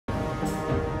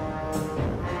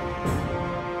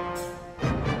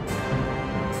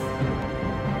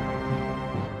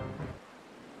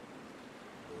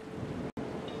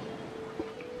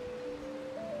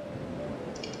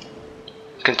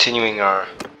Continuing our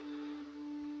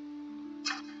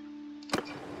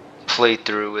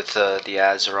playthrough with the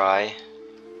Aserai,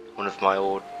 one of my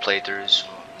old playthroughs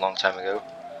from a long time ago.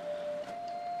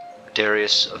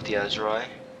 Darius of the Aserai,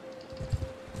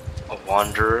 a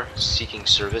wanderer seeking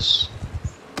service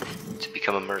to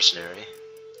become a mercenary.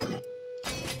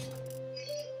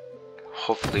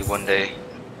 Hopefully one day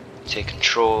take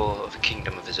control of a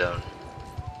kingdom of his own.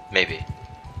 Maybe,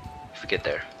 if we get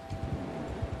there.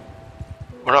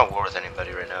 We're not at war with anybody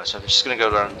right now, so I'm just gonna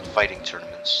go around fighting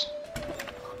tournaments.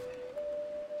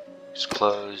 It's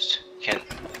closed. Can't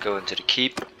go into the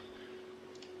keep.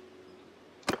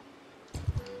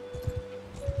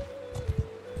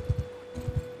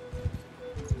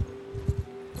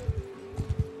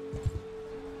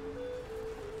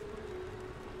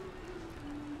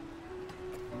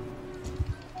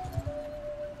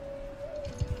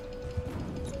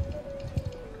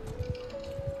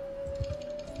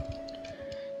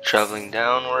 Traveling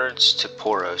downwards to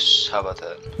Poros. How about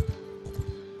that?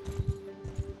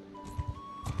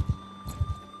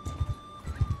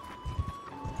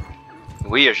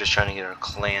 We are just trying to get our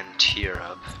clan tier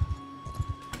up.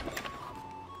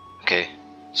 Okay,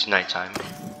 it's nighttime.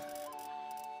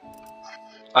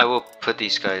 I will put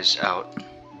these guys out.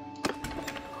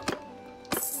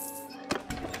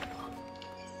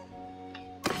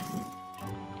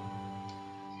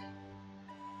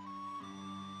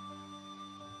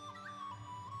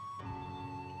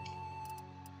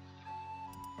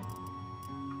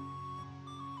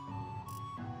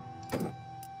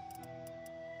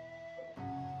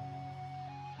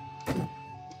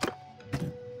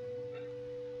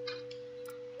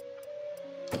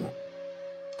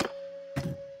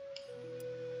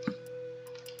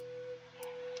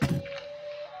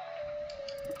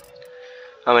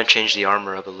 I'm gonna change the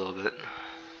armor up a little bit.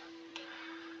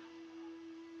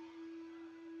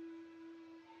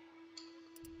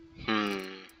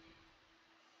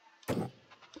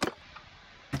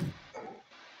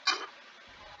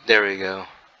 There we go.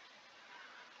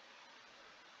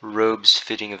 Robes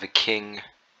fitting of a king.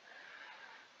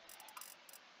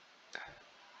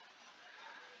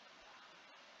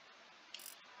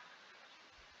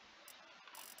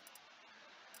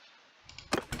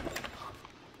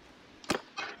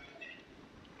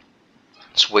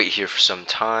 Let's wait here for some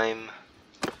time.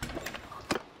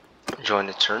 Join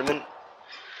the tournament.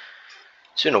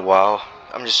 It's been a while.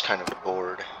 I'm just kind of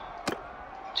bored.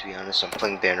 To be honest, I'm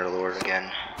playing Bannerlord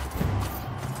again.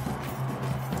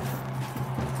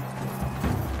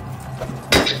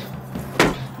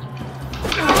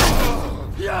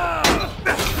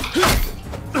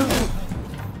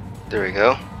 There we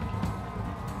go.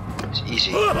 It's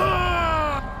easy.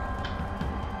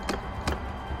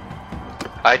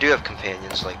 I do have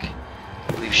companions, like,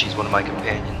 I believe she's one of my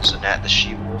companions, Nat the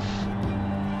She-Wolf.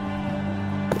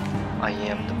 I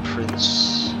am the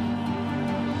prince.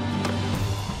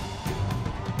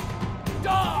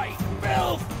 Die,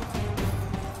 filth!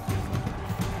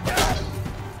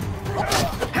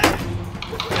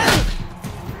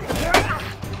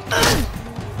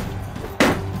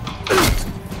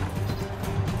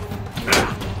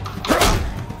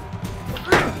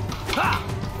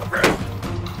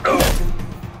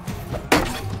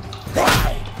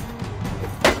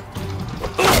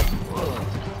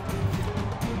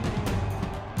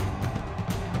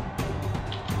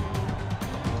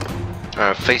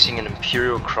 Facing an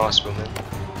Imperial crossbowman.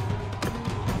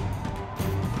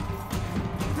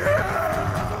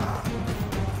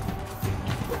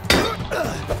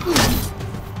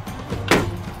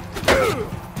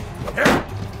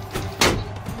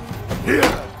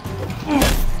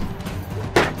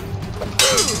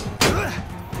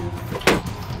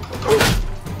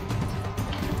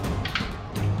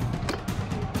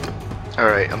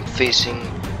 Alright, I'm facing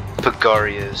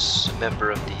Pagarius, a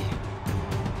member of the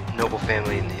noble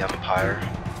family in the Empire.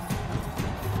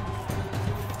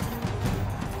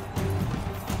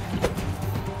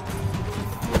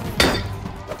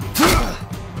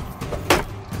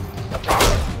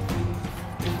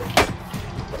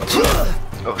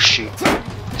 Oh shoot,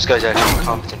 this guy's actually a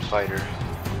competent fighter.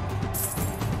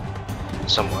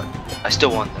 Somewhat. I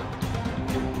still won though.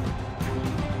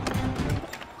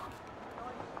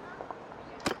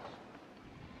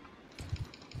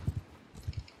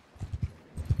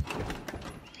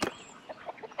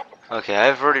 Okay,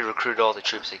 I've already recruited all the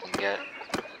troops I can get.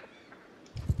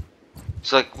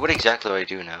 So, like, what exactly do I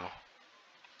do now?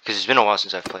 Because it's been a while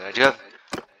since I've played. I do have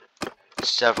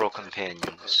several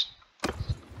companions.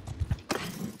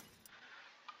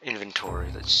 Inventory,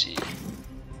 let's see.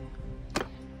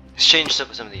 Let's change some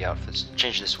of the outfits.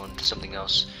 Change this one to something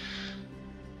else.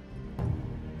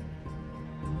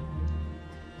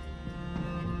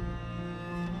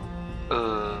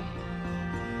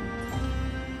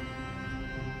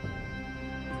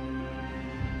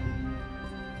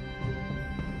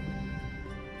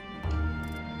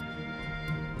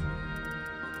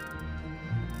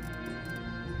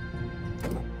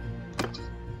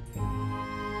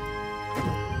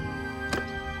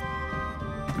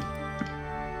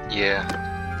 Yeah.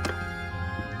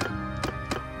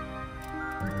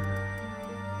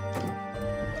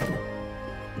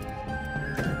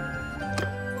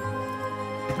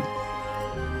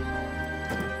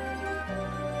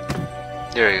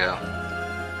 There you go.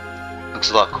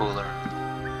 Looks a lot cooler.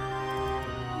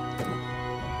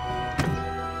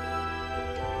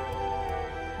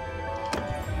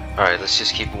 Alright, let's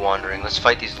just keep wandering. Let's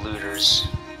fight these looters.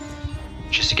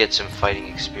 Just to get some fighting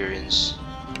experience.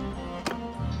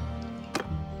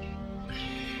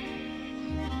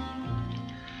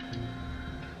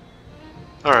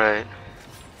 Alright.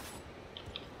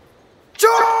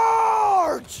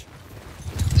 Charge!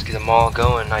 Let's get them all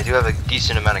going. I do have a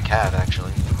decent amount of cav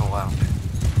actually. Oh wow.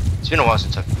 It's been a while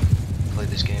since I've played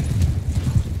this game.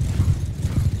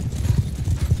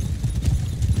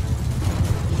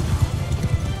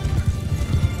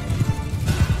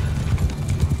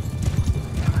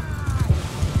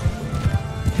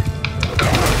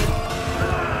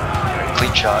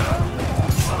 Clean shot.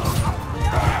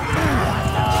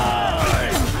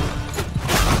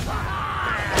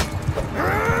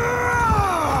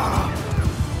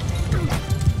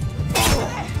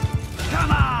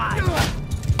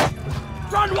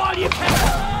 Run while you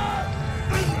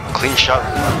can! Clean shot.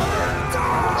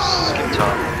 Skip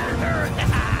top.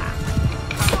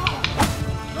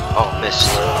 Oh,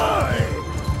 missed.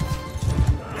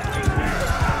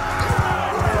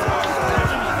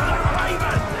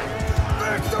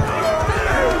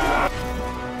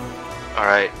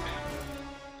 Alright.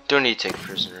 Don't need to take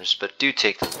prisoners, but do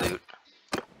take the loot.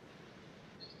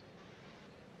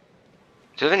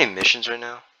 Do you have any missions right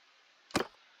now?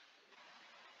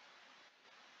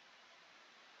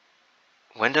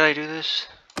 When did I do this?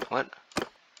 What?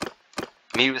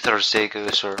 Meet with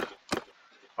Arzegos or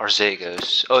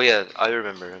Arzegos. Oh yeah, I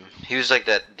remember him. He was like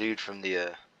that dude from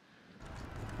the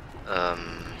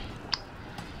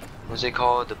what's it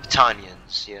called? The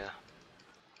Battanians, yeah.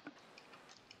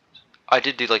 I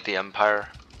did do like the Empire.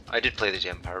 I did play the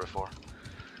Empire before.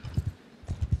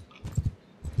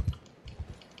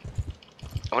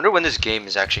 I wonder when this game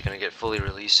is actually gonna get fully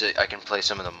released. I can play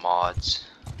some of the mods.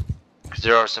 Because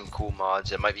there are some cool mods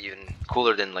that might be even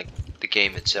cooler than like the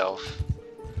game itself.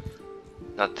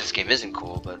 Not that this game isn't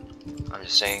cool, but I'm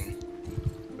just saying.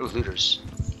 Ooh, looters.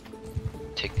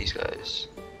 Take these guys.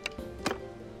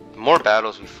 The more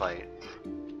battles we fight.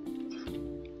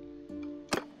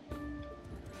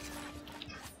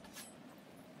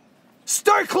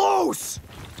 Stay close!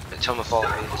 Tell them to follow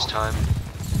me this time.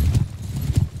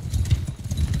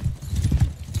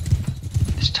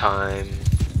 This time.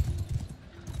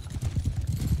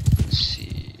 Let's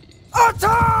see.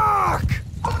 Attack!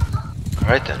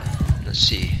 Alright then. Let's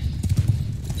see.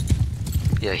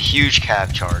 Yeah, huge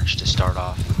cav charge to start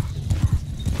off.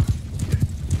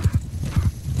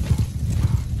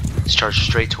 Let's charge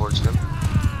straight towards them.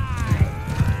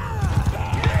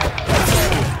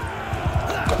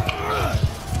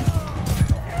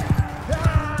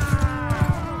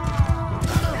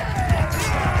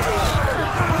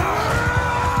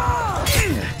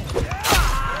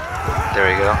 There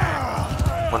we go.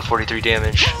 143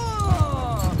 damage.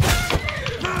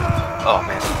 Oh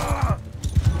man.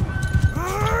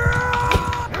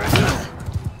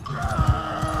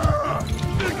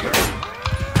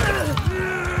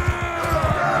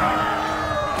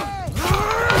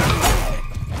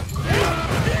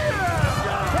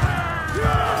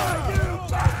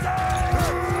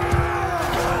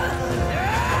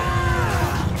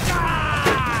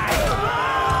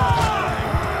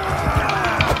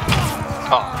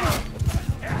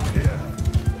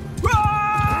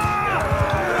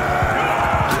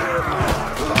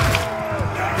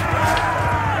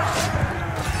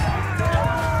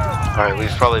 Alright,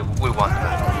 we won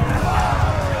that.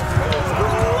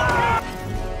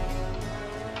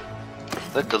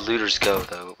 Let the looters go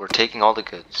though, we're taking all the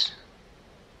goods.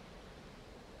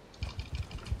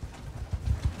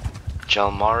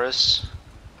 Jalmaris.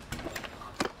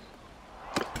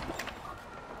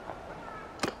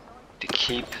 To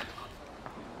keep.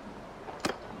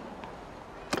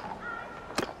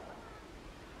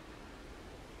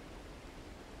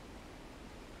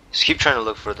 Just keep trying to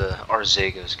look for the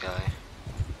Arzegos guy.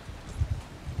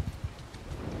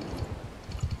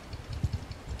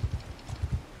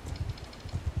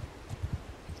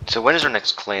 So when is our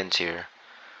next clan tier?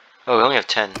 Oh, we only have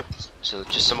 10. So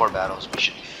just some more battles, we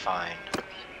should be fine.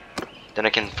 Then I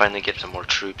can finally get some more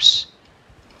troops.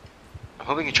 I'm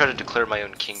hoping to try to declare my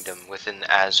own kingdom within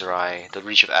Aserai, the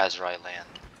reach of Aserai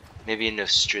land. Maybe in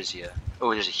Nostrizia.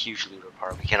 Oh, there's a huge looter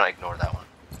part. We cannot ignore that one.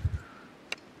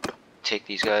 Take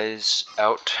these guys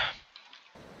out.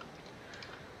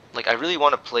 Like, I really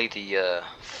want to play the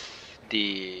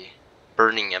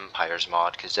Burning Empires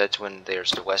mod, because that's when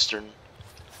there's the Western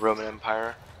Roman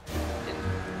Empire in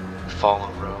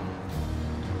Fallen Rome.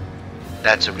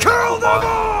 That's a really cool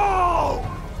mod.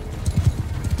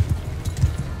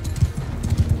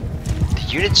 The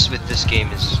units with this game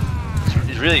is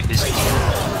really busy.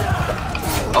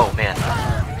 Oh man,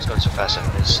 it's going so fast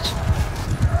I missed.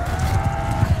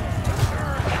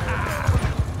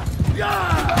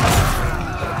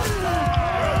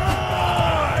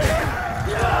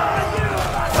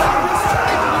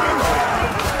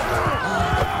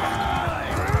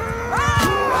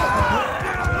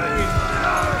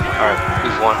 Alright,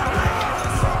 we've won.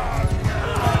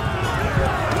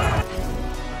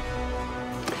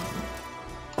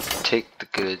 Take the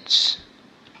goods.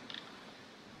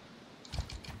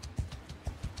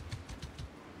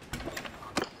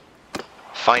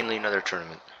 Finally another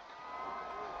tournament.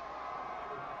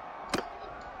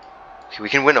 Okay, we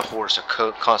can win a horse, a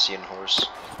Cossian horse.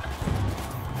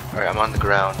 Alright, I'm on the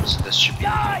ground, so this should be...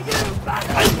 Alright,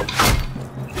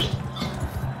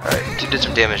 did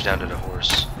some damage down to the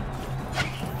horse.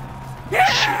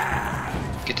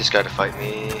 Shoot. Get this guy to fight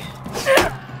me.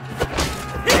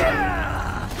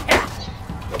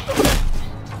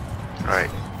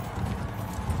 Alright.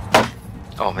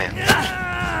 Oh man.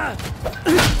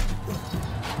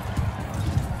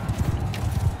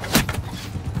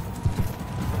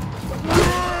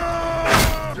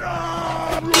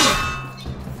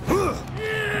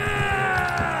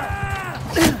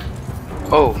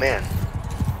 Oh man.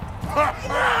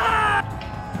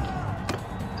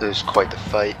 It was quite the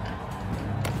fight.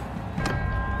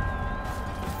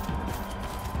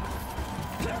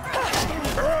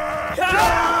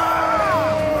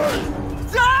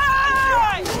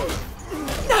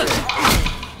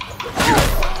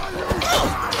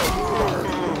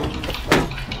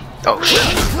 Oh shit.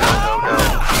 No.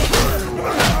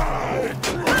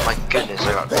 My goodness,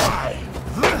 I got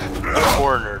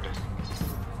cornered.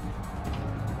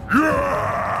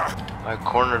 I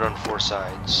cornered on 4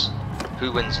 sides.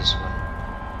 Who wins this one?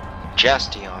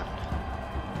 Jastion.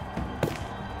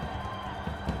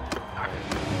 Alright.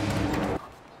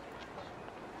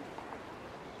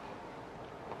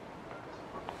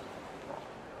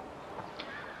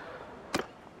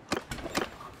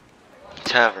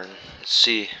 Tavern. Let's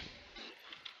see.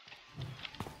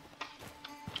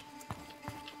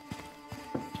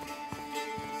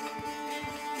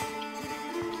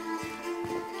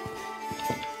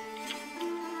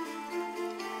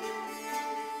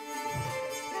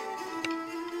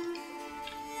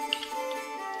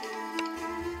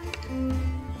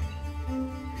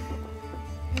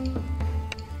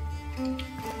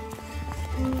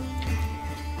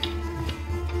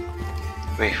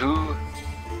 Wait, who?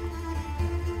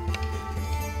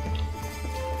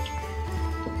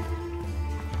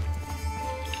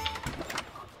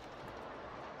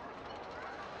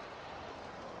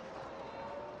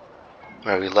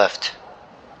 Where we left.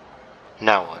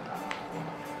 Now what?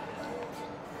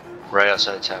 Right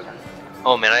outside the tavern.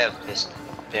 Oh man, I have missed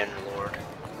Bannerlord.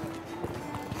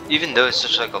 Even though it's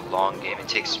such like a long game, it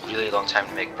takes a really long time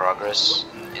to make progress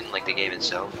in like the game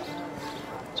itself.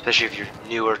 Especially if you're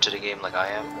newer to the game like I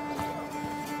am.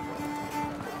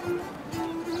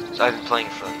 So I've been playing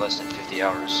for like less than 50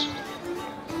 hours.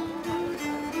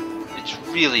 It's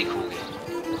really cool game.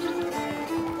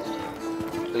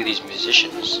 Look at these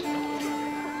musicians.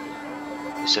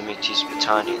 The Semites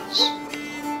Battanians.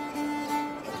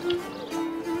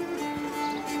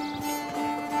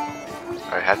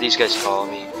 Alright, have these guys follow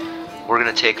me. We're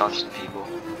gonna take on some people.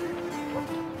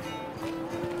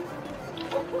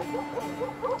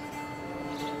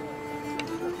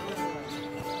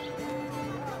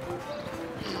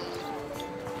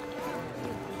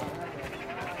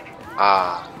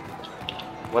 Ah,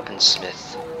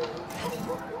 weaponsmith.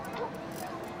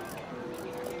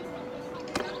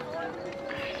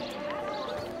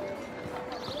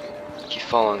 Keep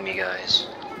following me, guys.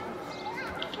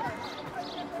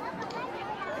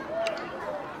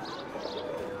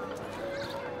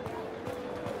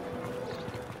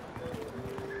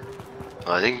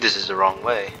 Oh, I think this is the wrong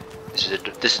way. This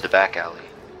is the back alley.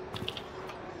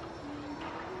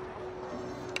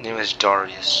 His name is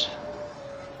Darius.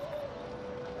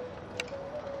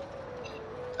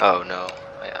 Oh no,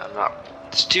 I'm not.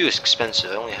 It's too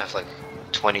expensive. I only have like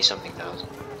 20-something thousand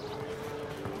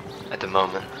at the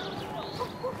moment.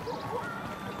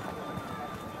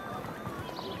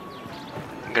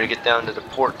 I'm gonna get down to the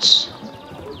ports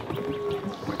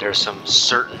where there's some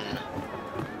certain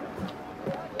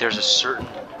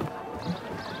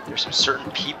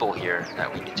people here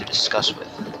that we need to discuss with.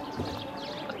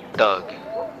 A thug.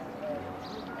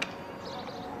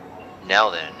 Now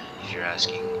then, if you're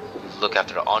asking, we look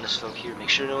after the honest folk here. Make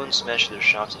sure no one smashes their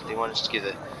shops. If they want us to give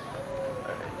us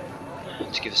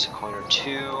a coin or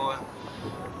two,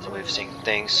 as a way of saying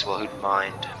thanks. Well, who'd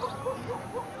mind?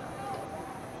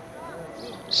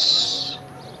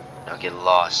 Now get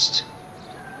lost.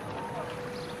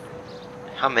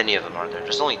 How many of them are there?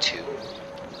 There's only 2.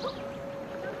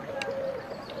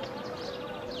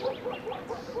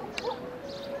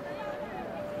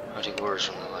 I'll take orders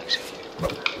from the likes of you.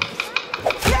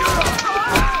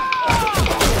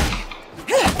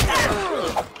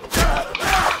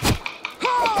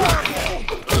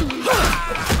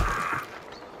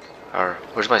 Or,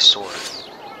 where's my sword?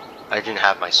 I didn't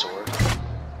have my sword.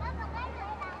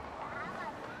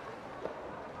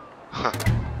 Huh.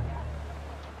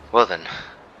 Well then,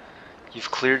 you've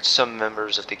cleared some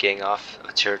members of the gang off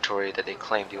a territory that they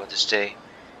claim. Do you want to stay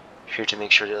here to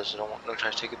make sure they don't try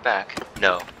to take it back?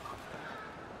 No.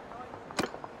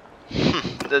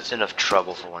 That's enough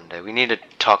trouble for one day. We need to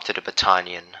talk to the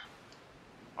battalion.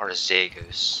 Or a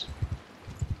Zagos.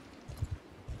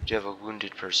 Do you have a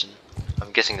wounded person?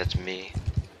 I'm guessing that's me.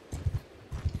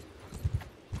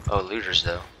 Oh, looters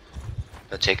though.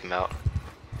 I'll take them out.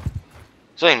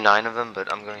 There's only 9 of them,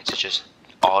 but I'm going to just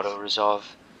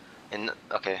auto-resolve. And,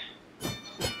 okay.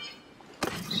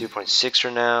 0.6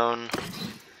 renown.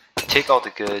 Take all the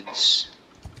goods.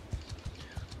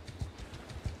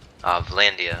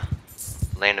 Vlandia.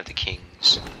 Land of the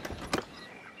Kings.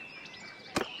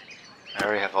 I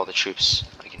already have all the troops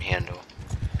I can handle.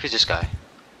 Who's this guy?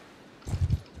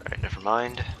 Alright, never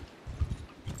mind.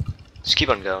 Let's keep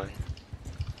on going.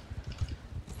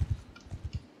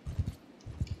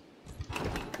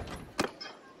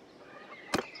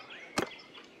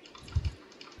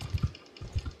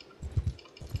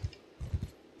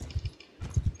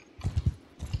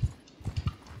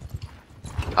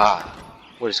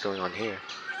 What is going on here?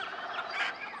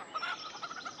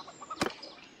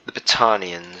 The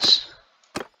Battanians.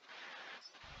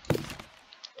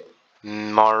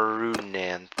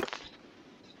 Marunanth.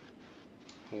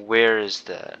 Where is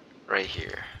that? Right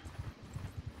here.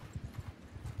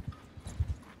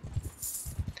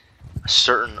 A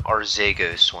certain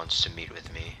Arzagos wants to meet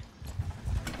with me.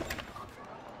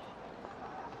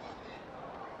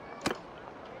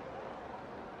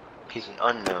 He's an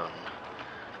unknown.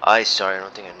 Sorry, I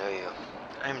don't think I know you.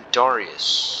 I'm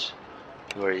Darius.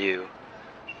 Who are you?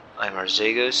 I'm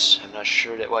Arzagos. I'm not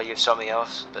sure that why you've sought me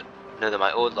out, but know that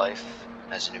my old life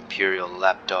as an imperial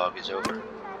lapdog is over.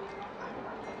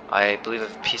 I believe I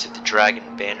have a piece of the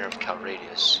dragon banner of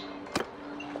Calradius.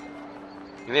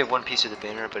 You may have one piece of the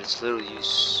banner, but its little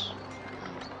use.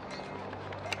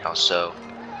 How so?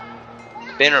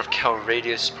 The banner of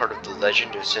Calradius, part of the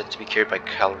legend, is said to be carried by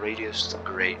Calradius the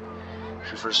Great,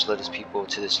 who first led his people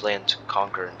to this land to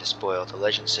conquer and despoil. The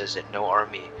legend says that no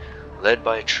army led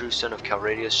by a true son of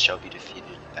Calradius shall be defeated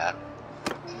in battle.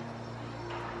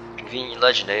 Convenient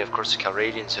legend, eh? Of course the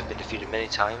Calradians have been defeated many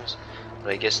times,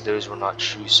 but I guess those were not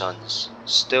true sons.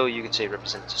 Still, you could say it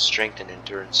represents the strength and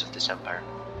endurance of this empire.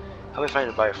 Help me find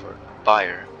a buyer for it. A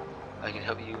buyer? I can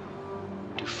help you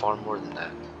do far more than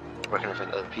that. Where can I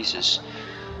find other pieces?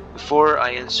 Before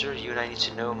I answer, you and I need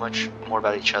to know much more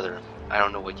about each other. I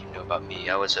don't know what you know about me.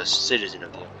 I was a citizen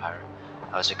of the Empire.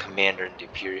 I was a commander in the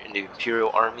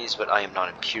Imperial armies, but I am not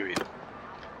Imperial.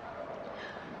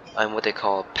 I'm what they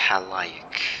call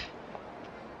Palaic.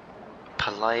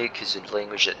 Palaic is a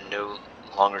language that no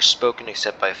longer spoken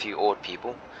except by a few old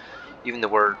people. Even the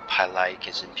word Palaic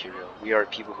is Imperial. We are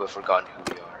people who have forgotten who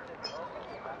we are.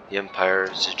 The Empire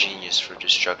is a genius for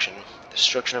destruction.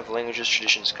 Destruction of languages,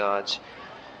 traditions, gods.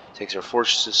 Takes our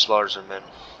fortresses, slaughters our men,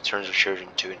 turns our children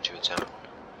into its own.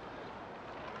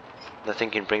 Nothing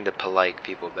can bring the Palaic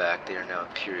people back. They are now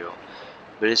Imperial.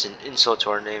 But it is an insult to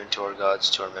our name and to our gods,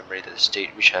 to our memory, that the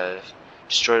state which have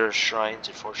destroyed our shrines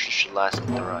and fortresses should last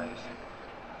and thrive.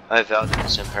 I vow that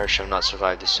this empire shall not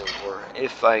survive this civil war,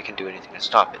 if I can do anything to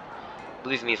stop it.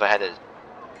 Believe me, if I had a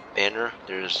banner,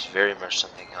 there is very much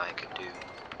something I could do.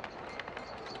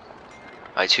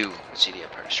 I too would see the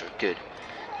empire destroyed. Good.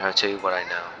 Now I'll tell you what I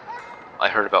know. I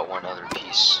heard about one other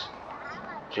piece.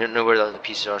 You don't know where the other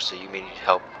pieces are, so you may need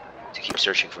help to keep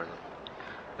searching for them.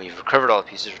 When you've recovered all the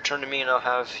pieces, return to me and I'll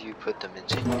have you put them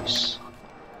into use.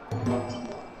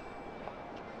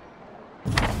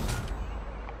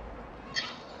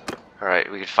 Alright,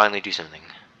 we can finally do something.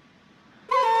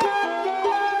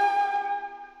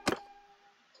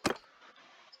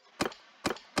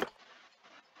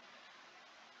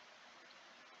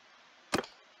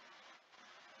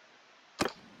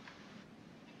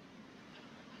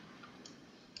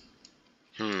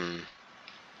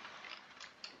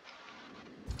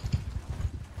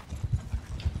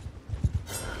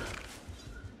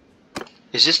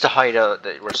 Is this the hideout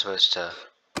that we're supposed to...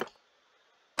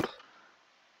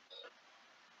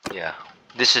 Yeah.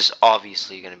 This is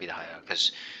obviously going to be the hideout,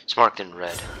 because it's marked in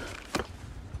red.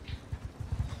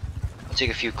 I'll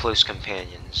take a few close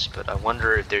companions, but I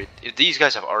wonder if these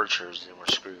guys have archers, then we're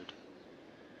screwed.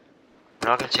 We're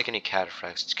not going to take any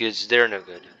cataphracts. It's good. They're no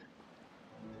good.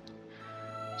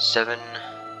 7,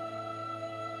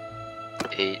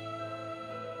 8, 9.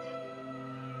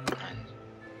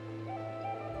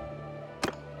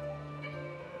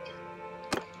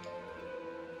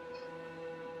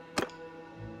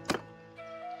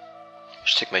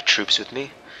 Just take my troops with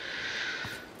me.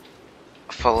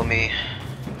 Follow me,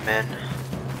 men.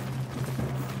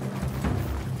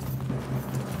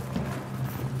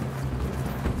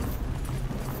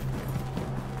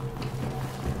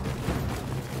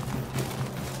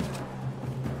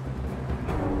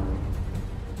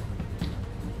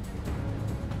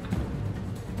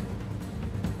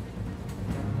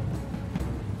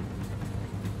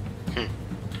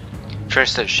 Try to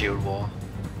set a shield wall.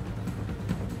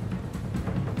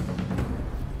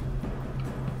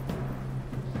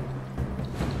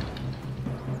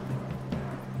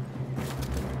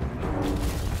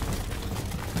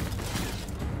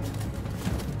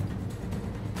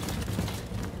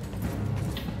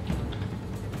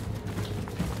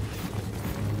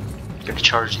 Gonna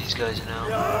charge these guys now.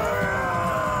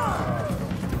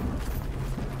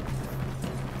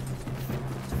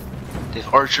 They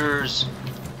have archers.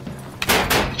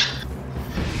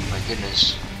 My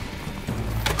goodness.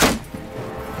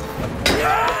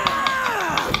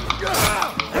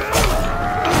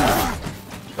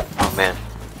 Oh man.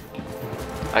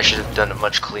 I should have done it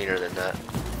much cleaner than that.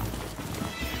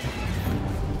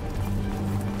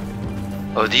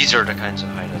 Oh, these are the kinds of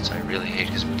hideouts I really hate,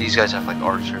 because these guys have like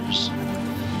archers.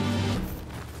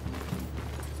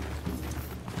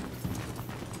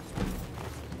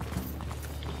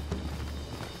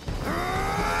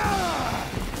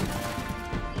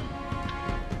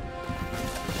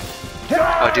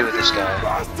 I'll deal with this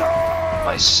guy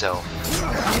myself.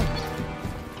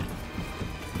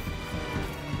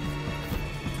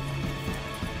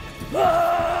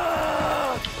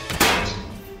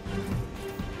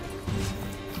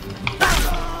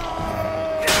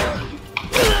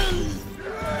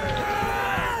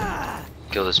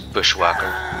 Kill this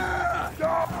bushwhacker.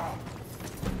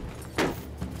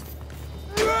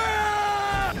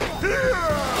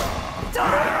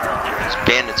 This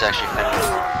bandit's actually fending him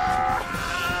off.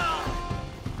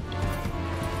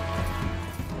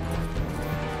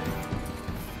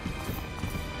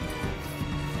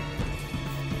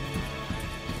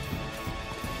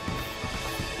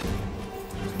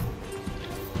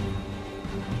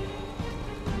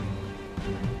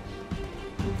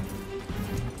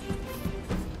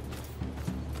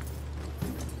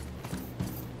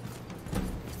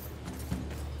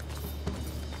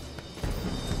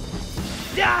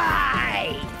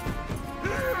 Die!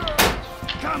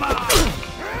 Come on!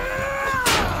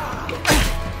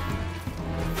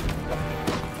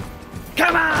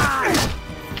 Come on!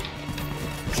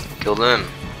 Kill them.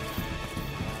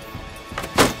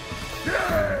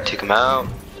 Take them out.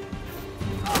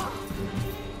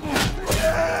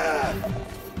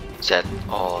 Is that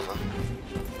all of them?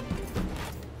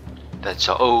 That's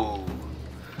all. Oh,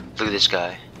 look at this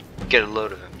guy. Get a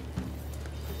load of him.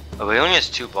 Oh, he only has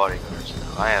 2 bodyguards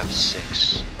though. I have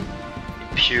 6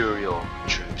 Imperial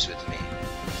troops with me.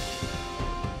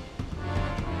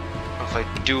 I'll fight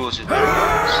duels with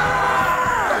Darius.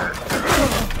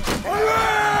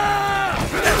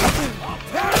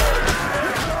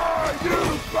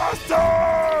 You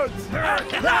bastards!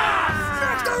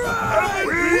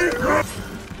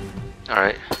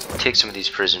 Alright, take some of these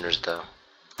prisoners though.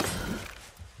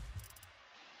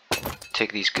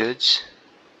 Take these goods.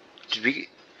 Did we...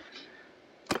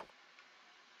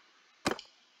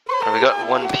 Oh, we got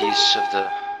one piece of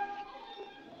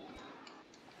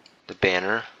the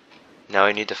banner. Now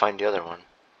I need to find the other one.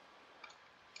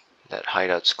 That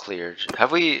hideout's cleared.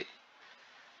 Have we...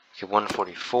 Okay,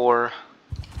 144.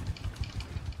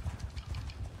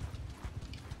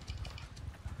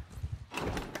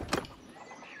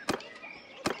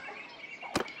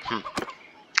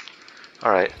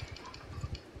 Alright.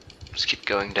 Let's keep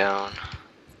going down.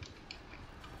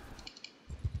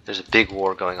 There's a big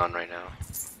war going on right now.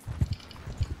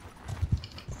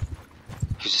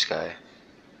 Who's this guy?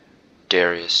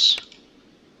 Darius.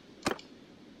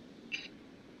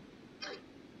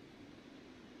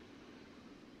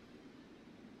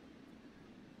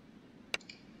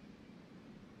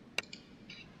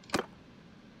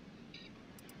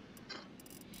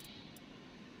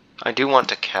 I do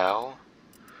want a cow.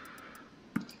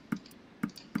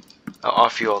 I'll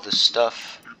offer you all this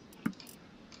stuff.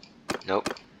 Nope.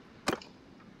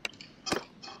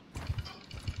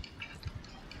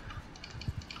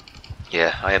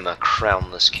 Yeah, I am a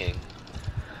crownless king.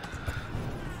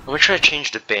 I'm gonna try to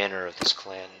change the banner of this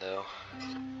clan, though,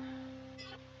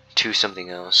 to something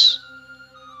else.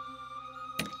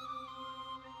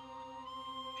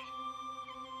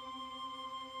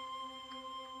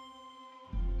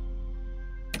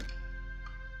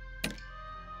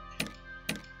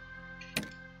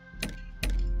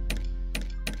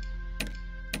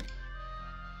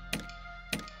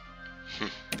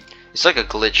 It's like a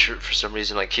glitch for some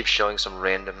reason, like keeps showing some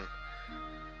random,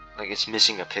 like it's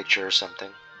missing a picture or something.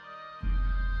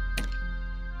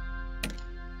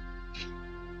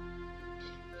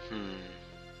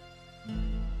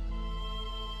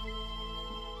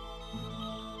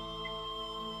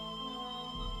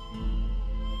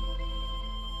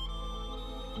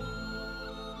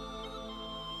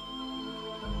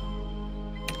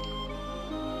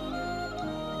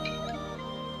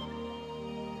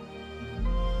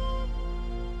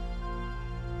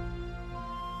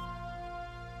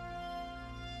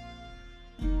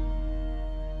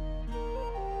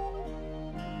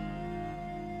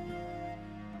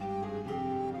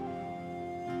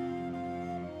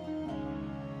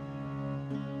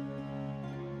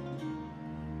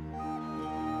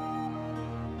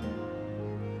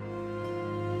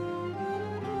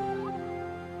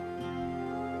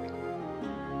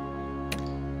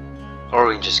 Or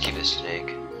we can just keep a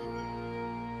snake.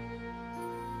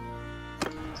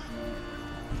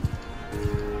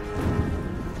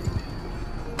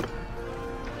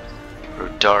 Or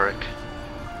Darius.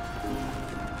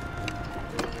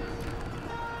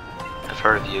 I've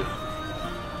heard of you.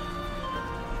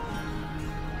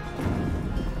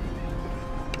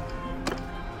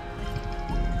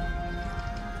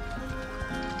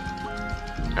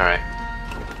 Alright.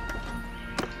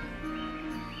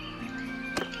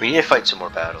 We need to fight some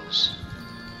more battles.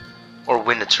 Or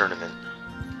win a tournament.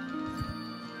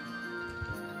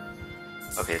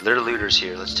 Okay, little looter's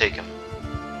here, let's take him.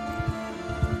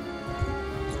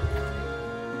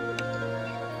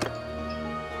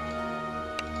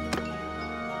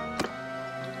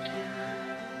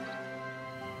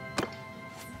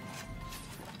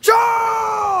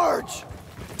 Charge!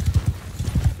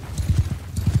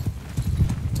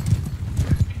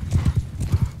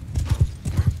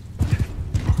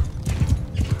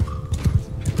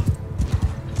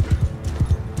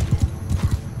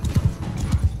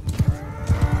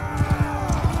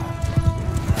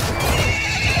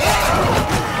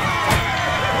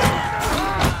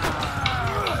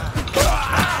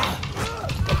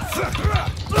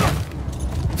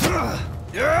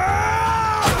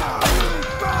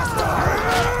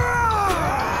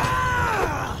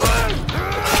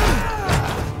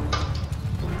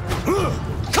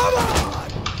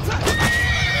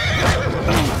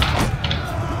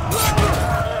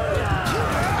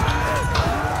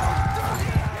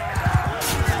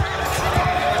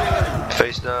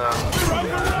 Face down.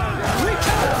 We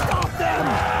can't stop them!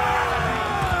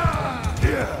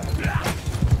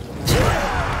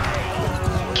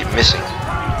 Keep missing.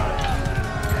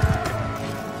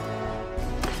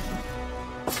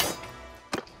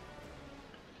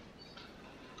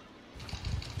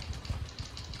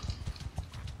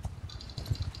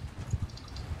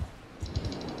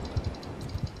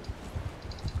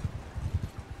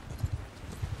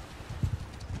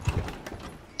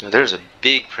 Now there's a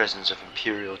big presence of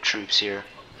Imperial troops here.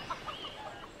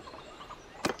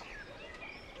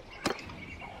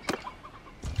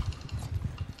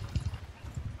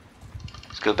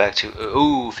 Let's go back to,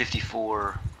 ooh,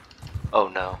 54. Oh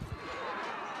no.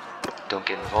 Don't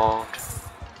get involved.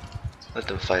 Let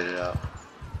them fight it out.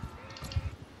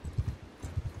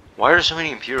 Why are there so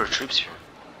many Imperial troops here?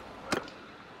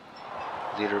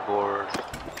 Leaderboard.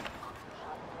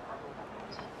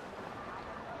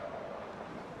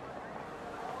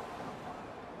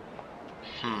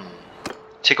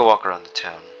 Take a walk around the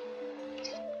town.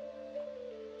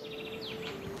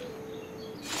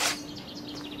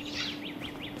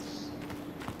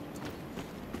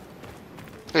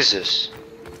 What is this?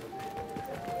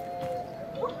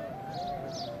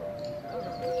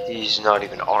 He's not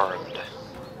even armed.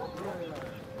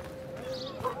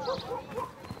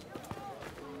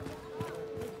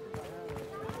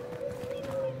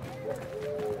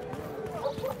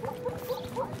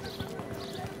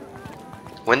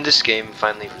 When this game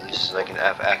finally releases, I can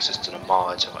have access to the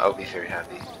mods. I'll be very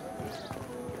happy.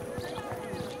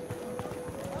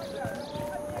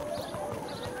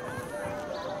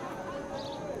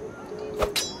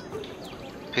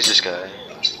 Who's this guy?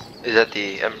 Is that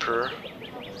the Emperor?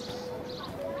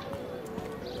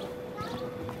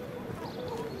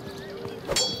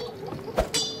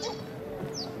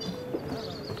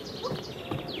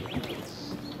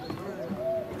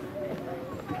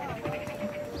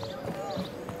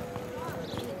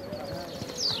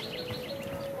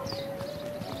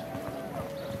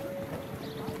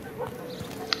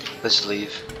 Let's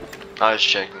leave. I was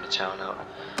checking the town out.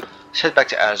 Let's head back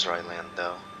to Aserai land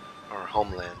though. Or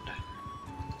homeland.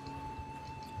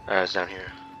 Alright, it's down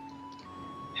here.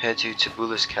 Head to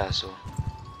Tabula's castle.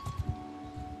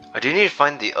 I do need to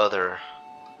find the other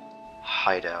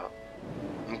hideout.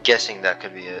 I'm guessing that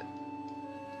could be it.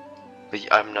 But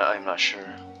I'm not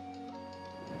sure.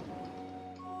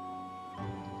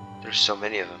 There's so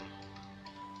many of them.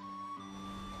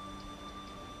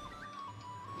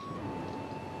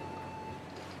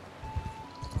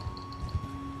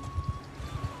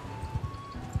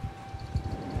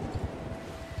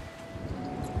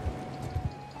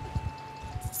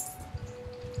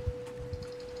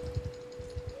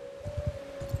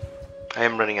 I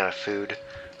am running out of food.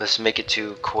 Let's make it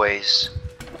to Quays.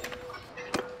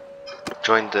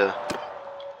 Join the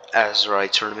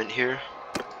Aserai tournament here.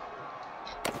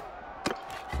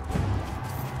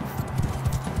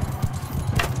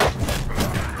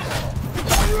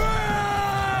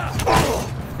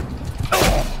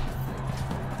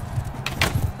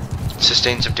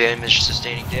 Sustain some damage,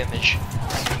 sustaining damage.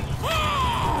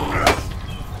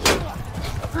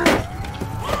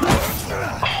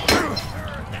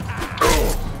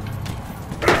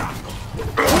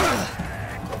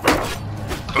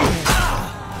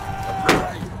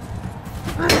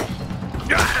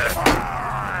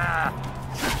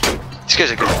 This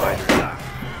guy's a good fighter.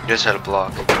 He knows how to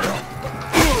block.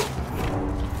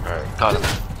 Alright, got him.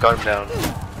 Got him down.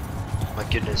 My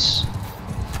goodness.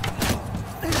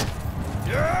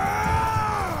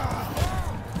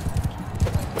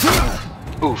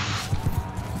 Oof.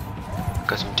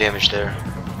 Got some damage there.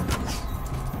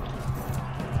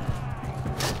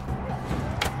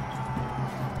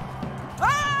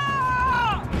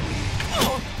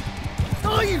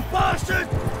 Oh, you bastard!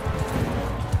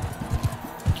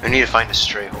 I need to find a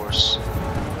stray horse.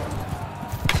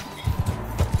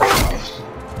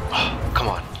 Oh, come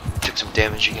on. Took some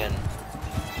damage again.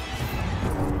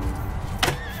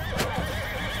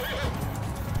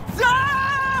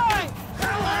 Die!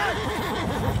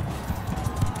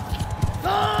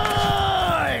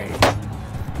 Die!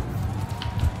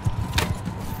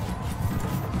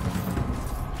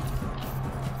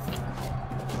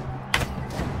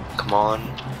 Come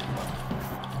on.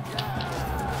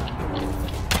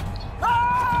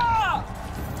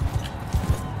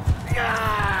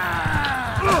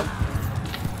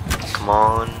 Come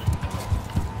on.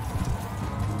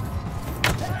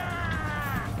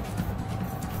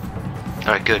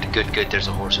 Alright, good. There's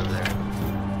a horse over there.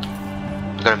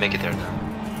 I'm gonna make it there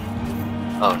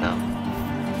now. Oh no.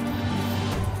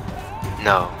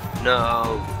 No.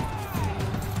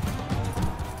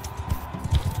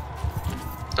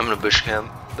 I'm gonna bush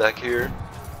camp back here.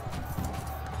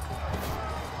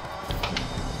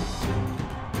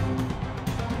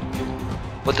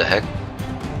 What the heck?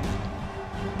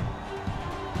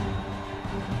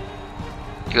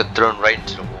 You got thrown right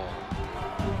into the wall.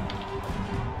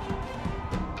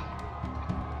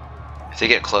 If they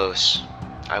get close,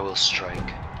 I will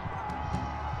strike.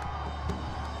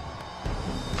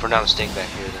 For now, I'm staying back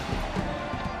here then.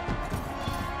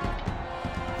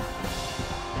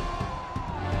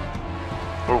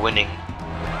 We're winning.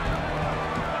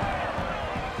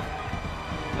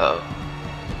 Oh,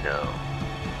 no.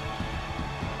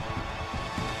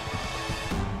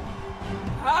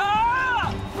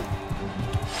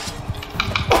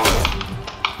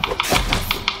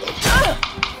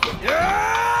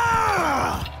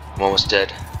 I'm almost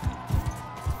dead.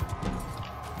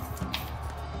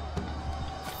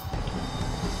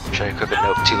 Trying to equip it.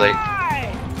 Nope, too late.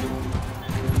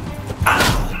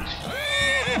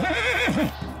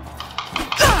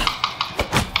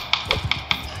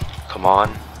 Come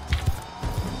on.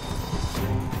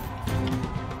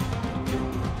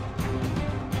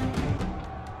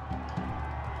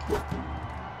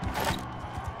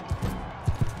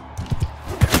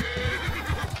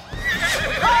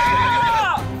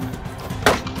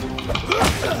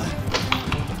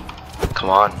 Come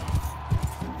on.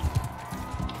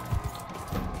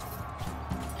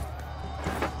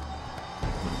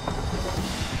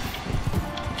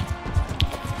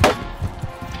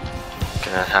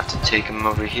 Gonna have to take him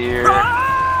over here.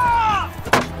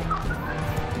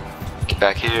 Get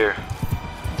back here.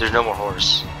 There's no more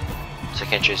horse, so I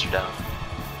can't chase her down.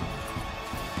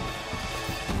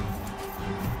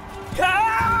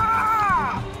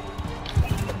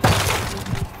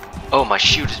 Oh, my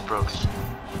shoot is broken.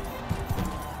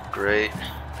 Great.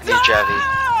 I need Javi.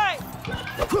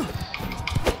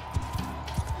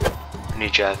 I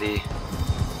need Javi.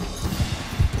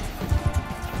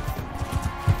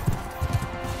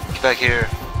 Get back here.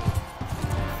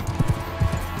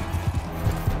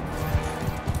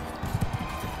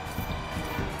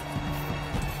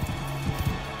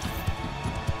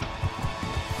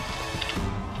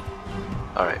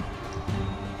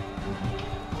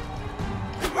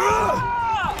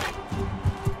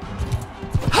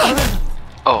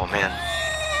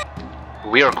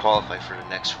 We are qualified for the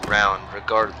next round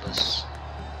regardless.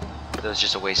 That was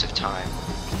just a waste of time.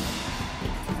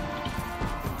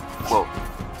 Whoa.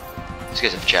 These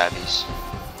guys have jabbies.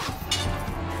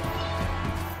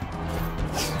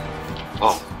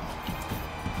 Oh.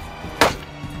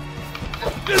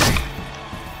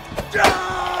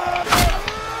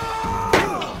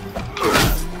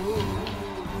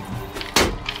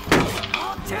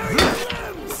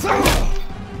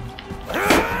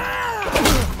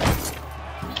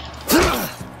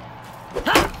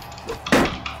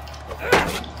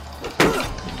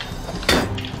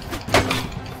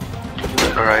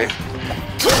 Alright.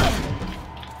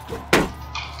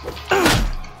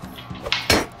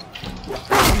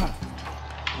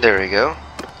 There we go.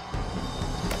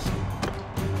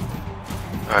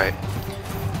 Alright.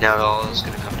 Now it all is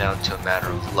gonna come down to a matter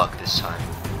of luck this time.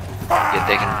 Yeah,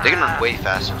 they can run way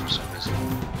faster for some reason.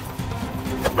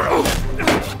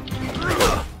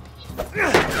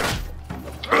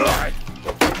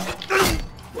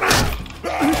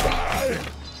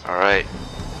 Alright.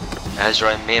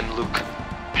 Aserai Mamluk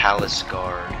Palace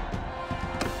Guard.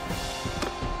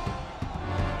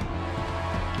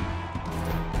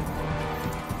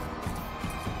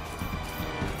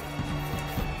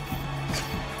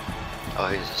 Oh,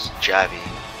 here's this jabby.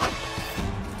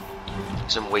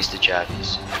 Some wasted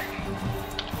jabbies.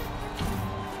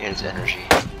 And his energy.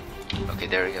 Okay,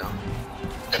 there we go.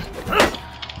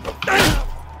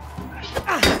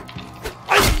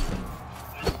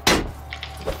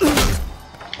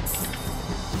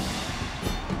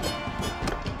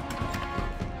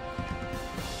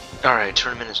 Alright,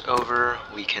 tournament is over.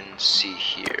 We can see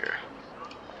here.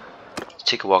 Let's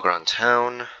take a walk around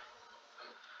town.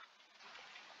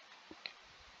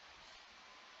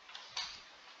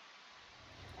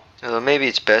 Maybe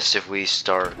it's best if we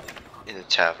start in the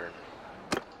tavern.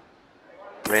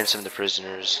 Ransom the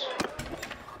prisoners.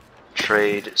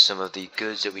 Trade some of the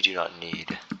goods that we do not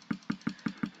need.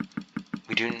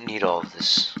 We do need all of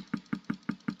this.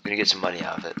 We're gonna get some money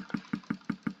out of it.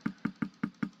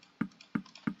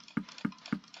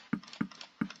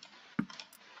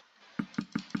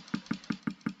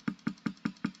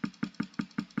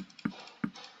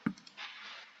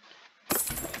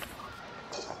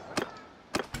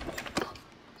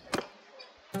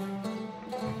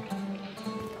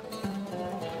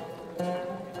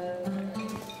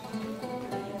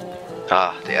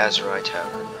 Ah, the Aserai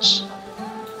Taverns.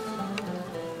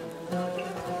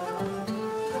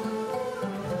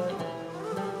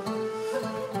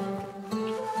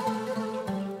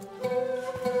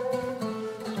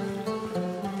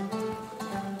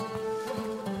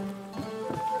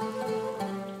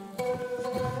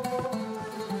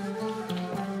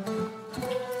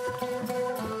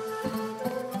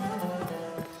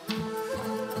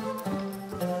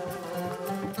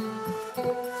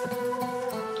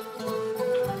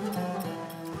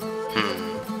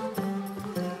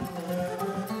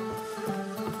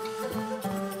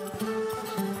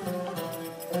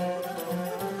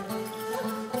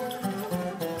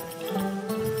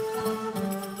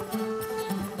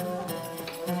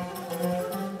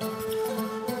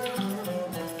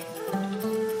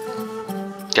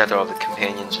 Gather all the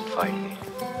companions and fight me.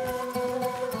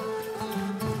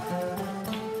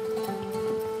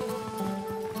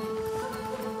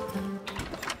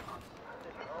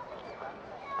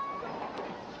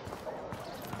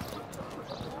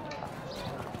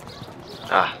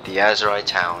 Ah, the Aserai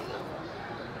town.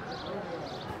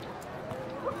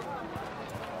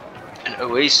 An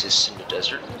oasis in the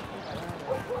desert.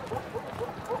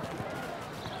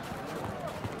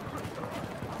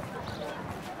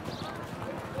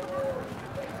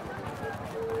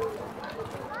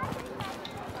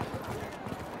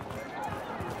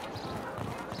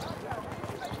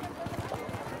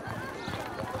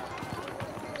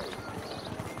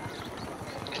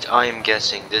 I am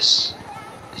guessing this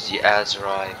is the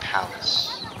Aserai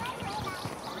Palace.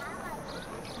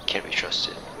 Can't be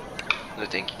trusted. No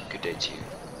thank you. Good day to you.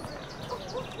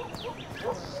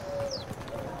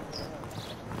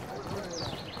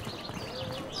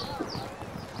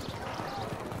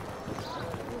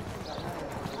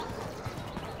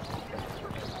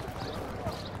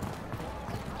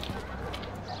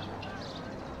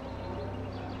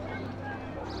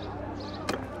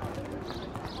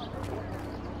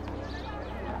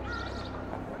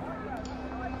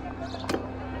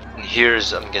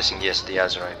 Here's, I'm guessing, yes, the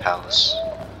Aserai Palace.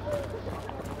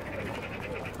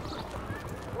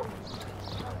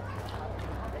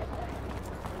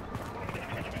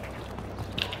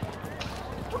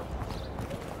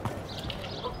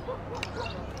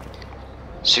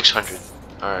 $600.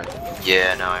 Alright.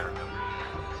 Yeah, now I remember.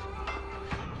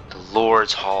 The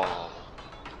Lord's Hall.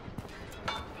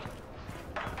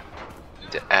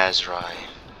 The Aserai.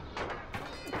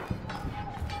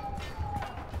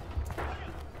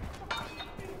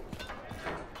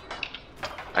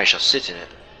 I shall sit in it.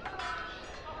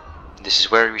 This is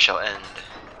where we shall end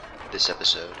this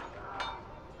episode.